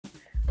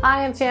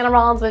Hi, I'm Shannon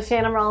Rollins with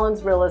Shannon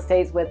Rollins Real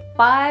Estate with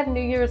 5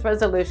 New Year's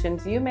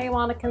resolutions you may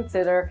want to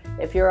consider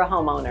if you're a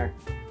homeowner.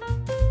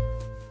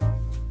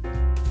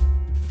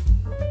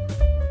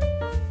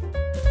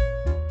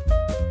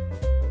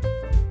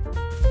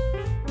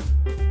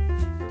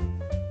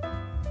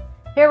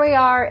 Here we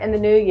are in the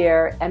new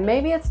year, and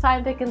maybe it's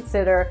time to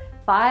consider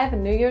 5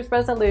 New Year's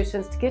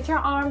resolutions to get your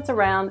arms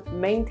around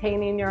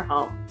maintaining your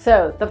home.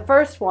 So the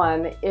first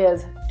one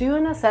is do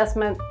an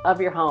assessment of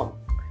your home.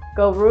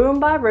 Go room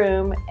by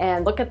room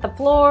and look at the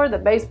floor, the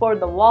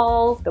baseboard, the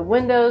walls, the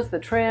windows, the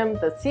trim,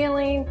 the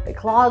ceiling, the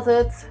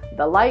closets,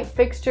 the light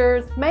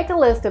fixtures. Make a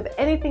list of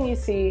anything you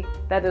see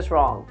that is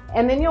wrong.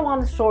 And then you'll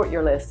want to sort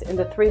your list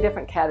into 3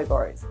 different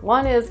categories.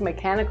 One is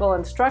mechanical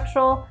and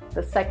structural,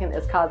 the second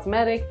is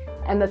cosmetic,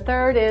 and the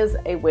third is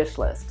a wish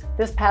list.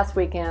 This past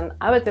weekend,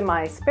 I was in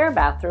my spare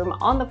bathroom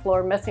on the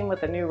floor messing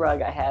with a new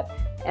rug I had,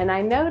 and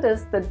I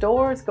noticed the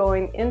doors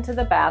going into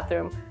the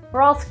bathroom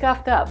were all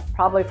scuffed up,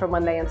 probably from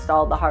when they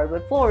installed the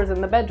hardwood floors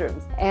in the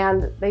bedrooms,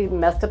 and they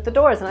messed up the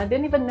doors and I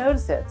didn't even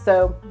notice it.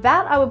 So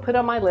that I would put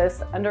on my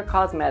list under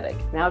cosmetic.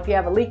 Now if you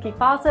have a leaky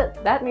faucet,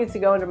 that needs to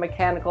go under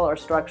mechanical or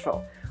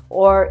structural.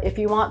 Or if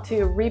you want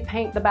to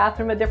repaint the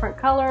bathroom a different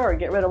color or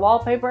get rid of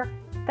wallpaper,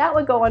 that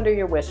would go under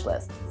your wish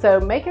list. So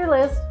make your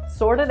list,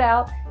 sort it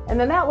out, and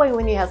then that way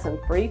when you have some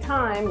free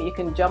time, you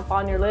can jump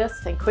on your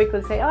list and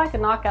quickly say, oh, I can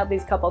knock out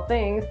these couple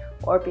things.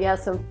 Or if you have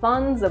some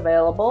funds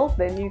available,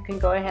 then you can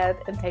go ahead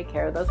and take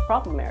care of those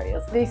problem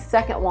areas. The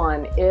second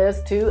one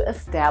is to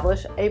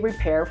establish a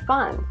repair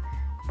fund.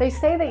 They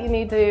say that you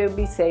need to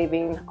be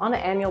saving on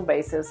an annual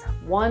basis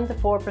 1 to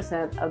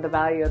 4% of the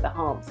value of the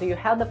home, so you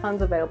have the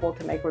funds available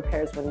to make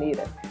repairs when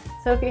needed.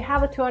 So if you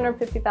have a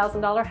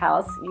 $250,000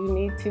 house, you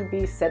need to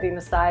be setting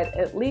aside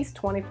at least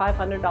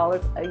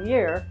 $2,500 a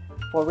year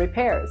for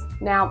repairs.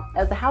 Now,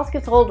 as the house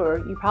gets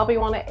older, you probably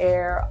want to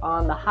err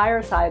on the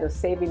higher side of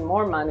saving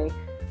more money,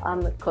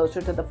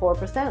 closer to the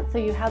 4%, so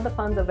you have the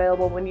funds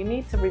available when you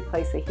need to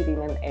replace the heating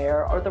and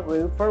air or the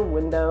roof or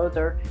windows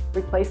or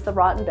replace the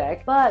rotten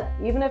deck. But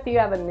even if you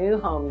have a new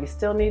home, you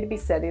still need to be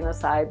setting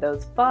aside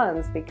those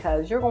funds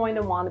because you're going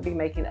to want to be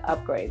making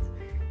upgrades.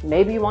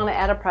 Maybe you want to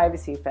add a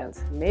privacy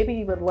fence. Maybe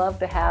you would love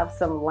to have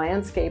some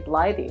landscape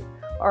lighting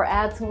or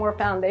add some more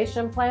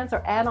foundation plants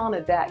or add on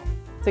a deck.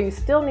 So you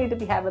still need to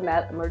be having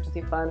that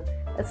emergency fund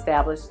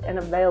established and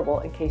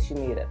available in case you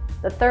need it.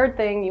 The third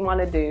thing you want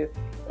to do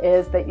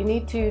is that you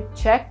need to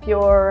check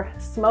your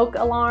smoke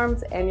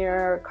alarms and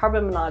your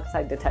carbon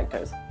monoxide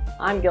detectors.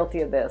 I'm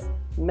guilty of this.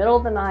 Middle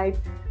of the night,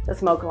 the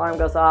smoke alarm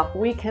goes off.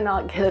 We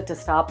cannot get it to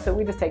stop, so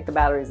we just take the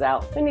batteries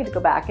out. We need to go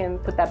back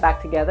and put that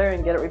back together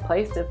and get it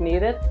replaced if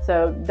needed.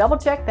 So double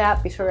check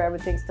that, be sure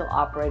everything's still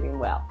operating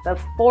well. The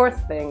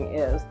fourth thing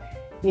is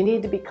you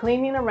need to be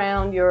cleaning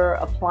around your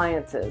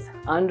appliances,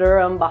 under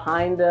them,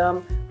 behind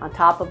them, on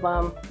top of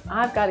them.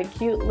 I've got a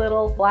cute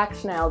little black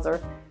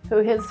schnauzer who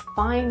his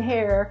fine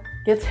hair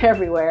gets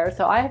everywhere,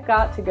 so I've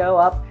got to go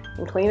up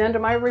and clean under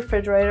my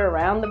refrigerator,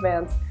 around the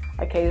vents,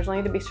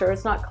 occasionally to be sure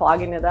it's not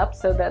clogging it up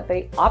so that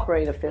they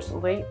operate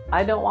efficiently.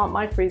 I don't want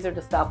my freezer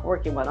to stop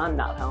working when I'm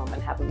not home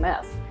and have a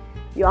mess.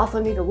 You also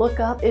need to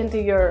look up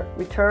into your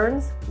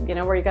returns, you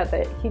know, where you got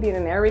the heating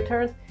and air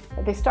returns.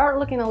 If they start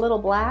looking a little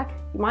black,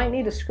 you might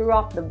need to screw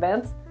off the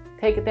vents,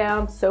 take it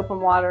down, soap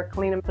and water,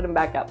 clean them, put them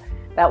back up.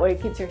 That way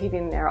it keeps your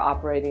heating and air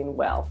operating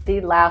well.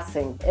 The last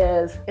thing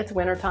is it's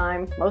winter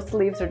time. Most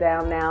leaves are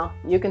down now.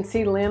 You can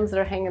see limbs that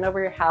are hanging over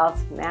your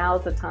house. Now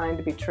is the time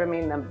to be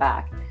trimming them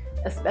back,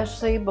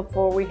 especially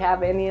before we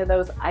have any of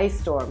those ice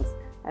storms.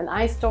 An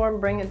ice storm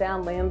bringing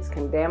down limbs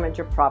can damage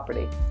your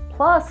property.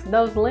 Plus,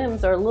 those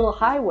limbs are a little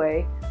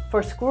highway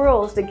for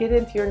squirrels to get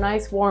into your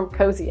nice, warm,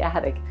 cozy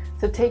attic.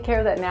 So take care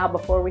of that now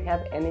before we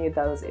have any of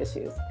those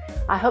issues.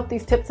 I hope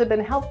these tips have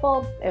been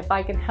helpful. If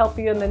I can help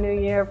you in the new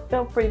year,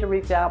 feel free to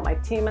reach out. My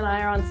team and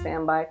I are on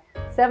standby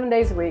 7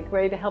 days a week,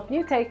 ready to help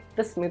you take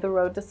the smoother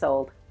road to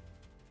sold.